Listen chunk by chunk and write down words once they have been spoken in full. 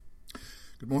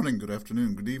Good morning, good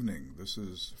afternoon, good evening. This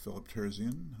is Philip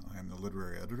Terzian. I am the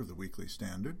literary editor of the Weekly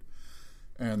Standard,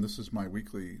 and this is my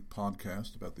weekly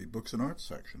podcast about the books and arts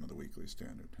section of the Weekly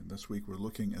Standard. And this week we're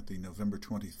looking at the November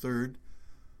 23rd,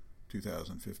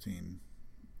 2015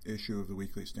 issue of the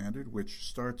Weekly Standard, which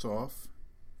starts off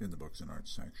in the books and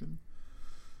arts section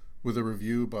with a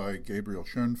review by Gabriel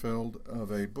Schoenfeld of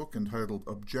a book entitled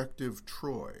Objective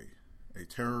Troy, A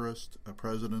Terrorist, a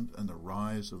President, and the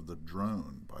Rise of the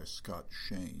Drone by Scott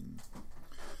Shane.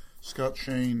 Scott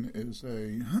Shane is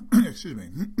a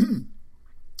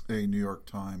New York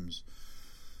Times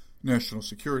national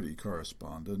security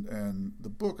correspondent, and the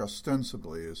book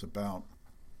ostensibly is about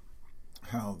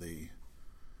how the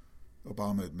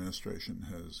Obama administration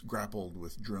has grappled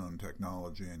with drone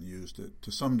technology and used it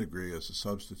to some degree as a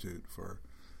substitute for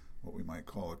what we might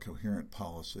call a coherent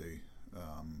policy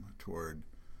toward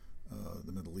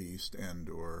the Middle East and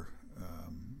or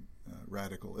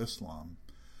radical Islam.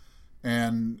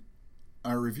 And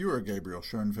our reviewer, Gabriel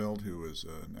Schoenfeld, who is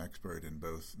an expert in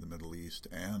both the Middle East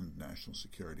and national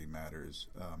security matters,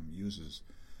 uses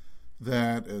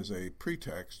that as a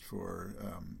pretext for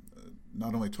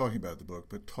not only talking about the book,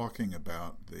 but talking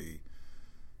about the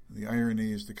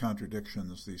ironies, the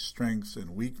contradictions, the strengths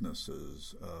and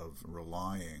weaknesses of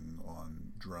relying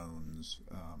on drones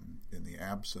in the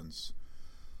absence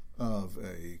of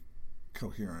a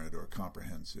coherent or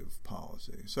comprehensive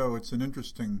policy. So it's an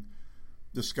interesting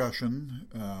discussion.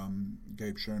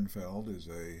 Gabe Schoenfeld is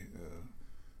a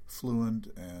fluent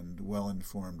and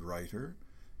well-informed writer,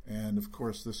 and of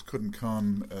course this couldn't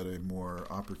come at a more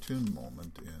opportune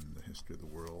moment in the history of the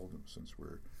world, since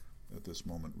we're at this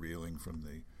moment reeling from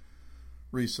the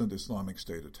recent Islamic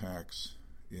State attacks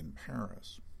in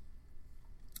Paris.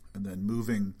 And then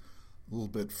moving a little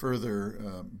bit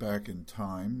further back in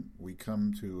time, we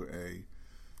come to a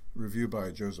review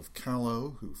by Joseph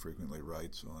Callow, who frequently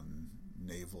writes on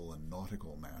naval and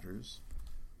nautical matters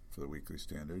for the Weekly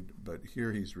Standard. But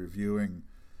here he's reviewing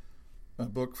a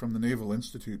book from the Naval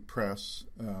Institute Press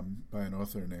by an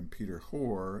author named Peter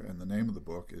Hoare, and the name of the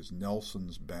book is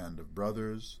Nelson's Band of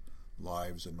Brothers,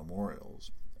 Lives and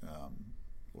Memorials.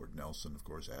 Lord Nelson, of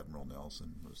course, Admiral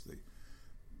Nelson, was the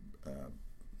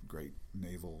great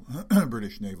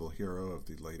British naval hero of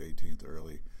the late 18th,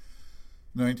 early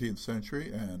 19th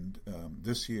century. And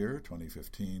this year,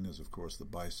 2015, is, of course, the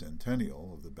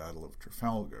bicentennial of the Battle of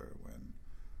Trafalgar, when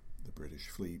the British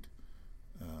fleet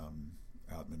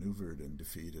outmaneuvered and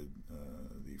defeated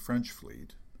the French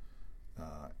fleet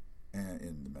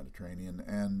in the Mediterranean.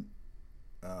 And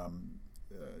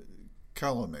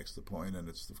Callow makes the point, and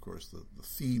it's, of course, the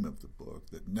theme of the book,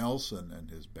 that Nelson and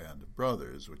his band of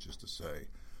brothers, which is to say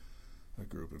a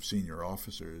group of senior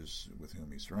officers with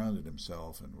whom he surrounded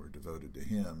himself and were devoted to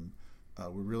him,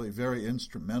 were really very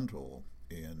instrumental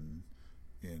in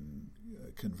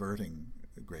converting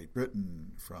Great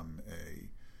Britain from a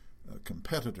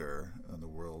competitor on the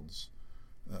world's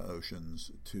oceans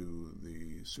to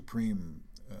the supreme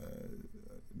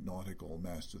nautical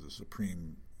master, the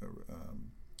supreme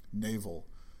naval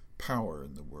power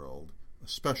in the world,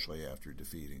 especially after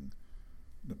defeating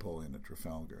Napoleon at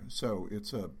Trafalgar. So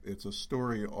it's a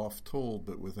story oft told,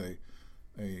 but with a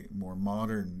more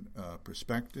modern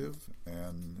perspective.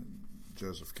 And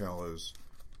Joseph Callow's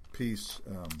piece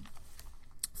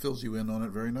fills you in on it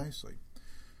very nicely,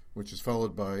 which is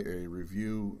followed by a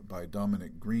review by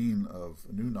Dominic Green of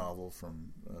a new novel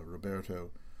from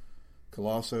Roberto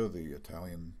Colasso, the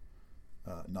Italian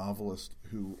novelist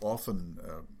who often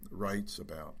writes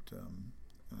about,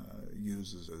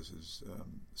 uses as his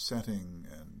setting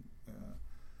and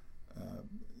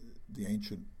the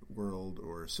ancient world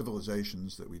or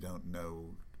civilizations that we don't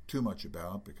know too much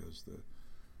about because the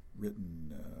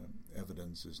written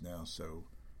evidence is now so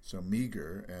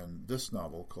meager. And this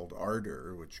novel, called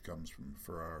Ardor, which comes from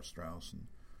Farrar, Straus and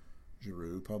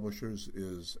Giroux publishers,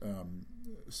 is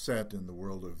set in the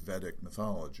world of Vedic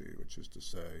mythology, which is to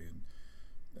say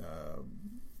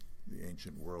the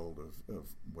ancient world of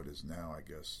what is now, I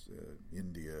guess,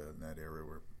 India and that area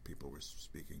where people were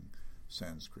speaking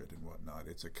Sanskrit and whatnot.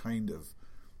 It's a kind of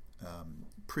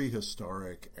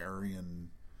prehistoric Aryan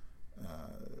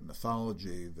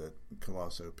mythology that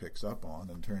Colasso picks up on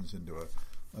and turns into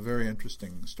a very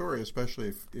interesting story,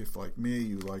 especially if like me,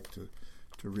 you like to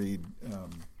read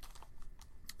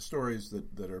stories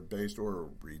that are based, or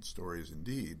read stories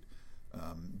indeed,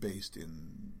 based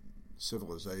in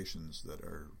civilizations that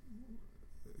are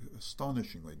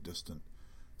astonishingly distant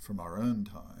from our own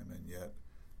time, and yet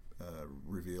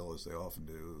reveal, as they often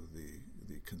do,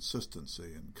 the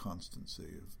consistency and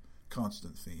constancy of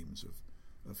constant themes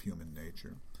of human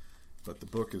nature. But the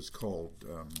book is called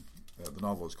The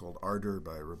novel is called Ardor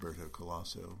by Roberto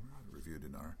Colasso, reviewed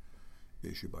in our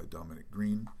issue by Dominic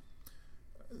Green.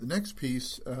 The next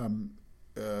piece, a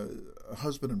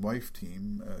husband and wife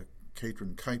team,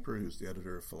 Katrin Kuiper, who's the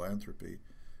editor of Philanthropy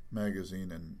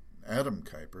magazine, and Adam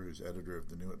Kuiper, who's editor of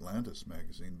the New Atlantis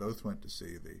magazine, both went to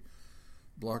see the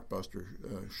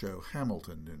blockbuster show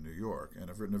Hamilton in New York, and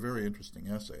have written a very interesting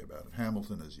essay about it.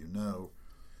 Hamilton, as you know,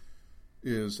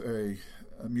 is a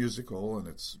musical, and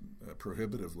it's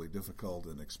prohibitively difficult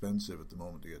and expensive at the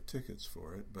moment to get tickets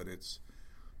for it, but it's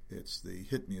the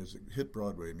hit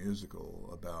Broadway musical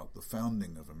about the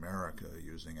founding of America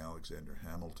using Alexander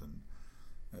Hamilton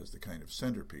as the kind of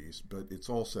centerpiece, but it's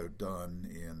also done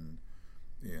in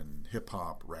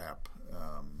hip-hop, rap,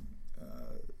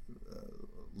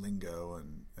 lingo,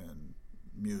 and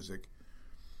music,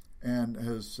 and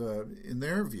has, in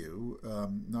their view,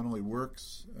 not only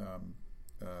works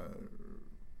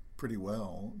pretty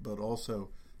well, but also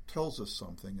tells us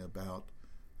something about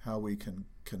how we can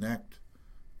connect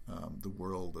the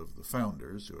world of the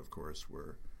founders, who, of course,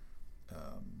 were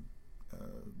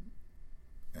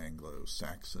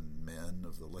Anglo-Saxon men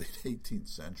of the late 18th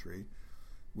century,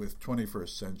 with 21st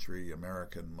century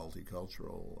American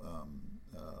multicultural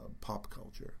pop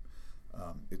culture.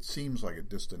 It seems like a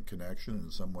distant connection, and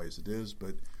in some ways it is,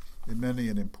 but in many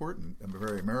and important and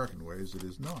very American ways it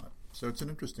is not. So it's an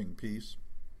interesting piece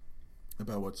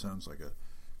about what sounds like a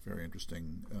very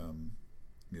interesting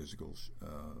musical,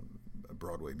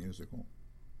 Broadway musical.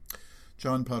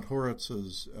 John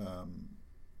Podhoritz's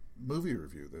movie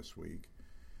review this week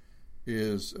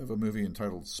is of a movie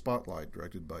entitled Spotlight,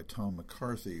 directed by Tom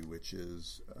McCarthy, which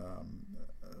is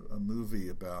a movie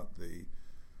about the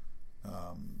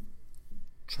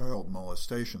child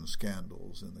molestation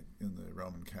scandals in the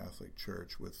Roman Catholic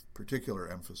Church, with particular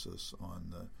emphasis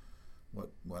on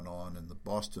what went on in the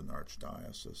Boston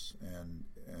Archdiocese,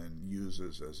 and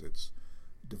uses as its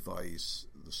device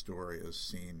the story as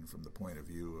seen from the point of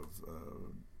view of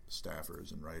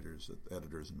staffers and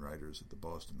editors and writers at the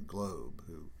Boston Globe,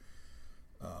 who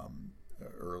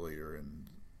earlier in,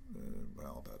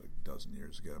 about a dozen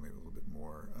years ago, maybe a little bit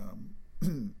more,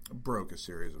 broke a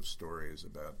series of stories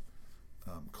about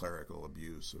clerical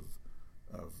abuse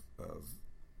of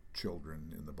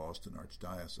children in the Boston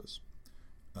Archdiocese.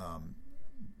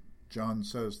 John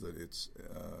says that it's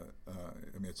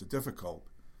a difficult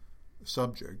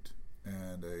subject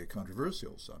and a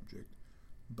controversial subject,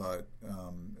 but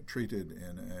treated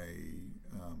in a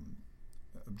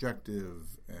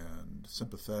objective and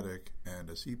sympathetic and,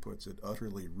 as he puts it,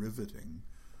 utterly riveting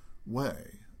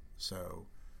way. So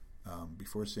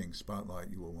before seeing Spotlight,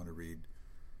 you will want to read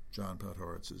John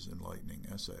Podhoritz's enlightening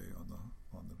essay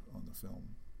on the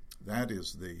film. That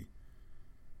is the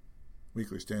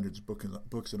Weekly Standards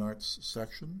Books and Arts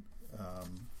section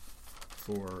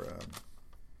for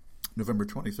November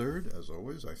 23rd. As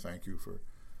always, I thank you for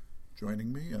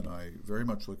joining me, and I very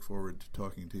much look forward to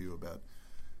talking to you about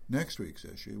next week's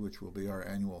issue, which will be our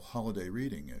annual holiday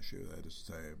reading issue. That is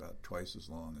to say, about twice as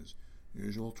long as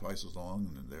usual, twice as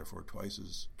long, and therefore twice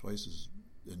as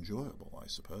enjoyable, I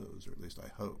suppose, or at least I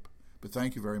hope. But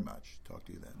thank you very much. Talk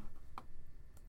to you then.